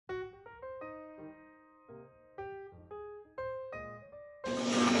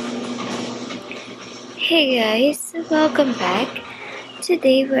Hey guys, welcome back.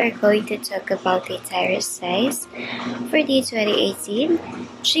 Today we are going to talk about the tire size for the 2018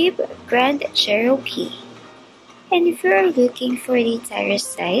 Jeep Grand Cherokee. And if you are looking for the tire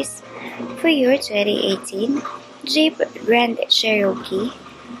size for your 2018 Jeep Grand Cherokee,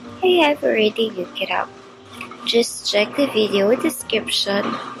 I have already looked it up. Just check the video description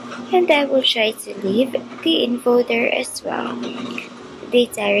and I will try to leave the info there as well. The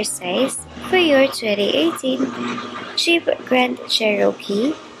tire size for your 2018 Jeep Grand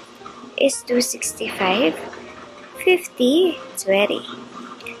Cherokee is 265/50/20.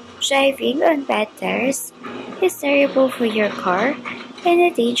 Driving on bad tires is terrible for your car and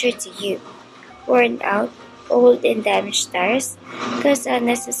a danger to you. Worn out, old and damaged tires cause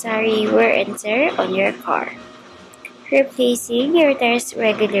unnecessary wear and tear on your car. Replacing your tires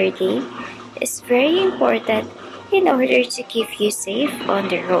regularly is very important in order to keep you safe on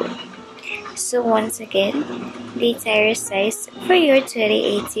the road. So once again, the tire size for your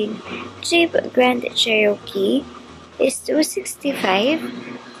 2018 Jeep Grand Cherokee is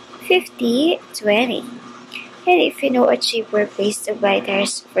 265/50/20. And if you know a cheaper place to buy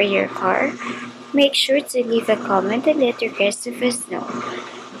tires for your car, make sure to leave a comment and let the rest of us know.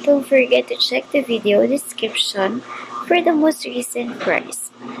 Don't forget to check the video description for the most recent price.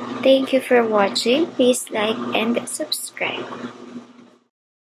 Thank you for watching. Please like and subscribe.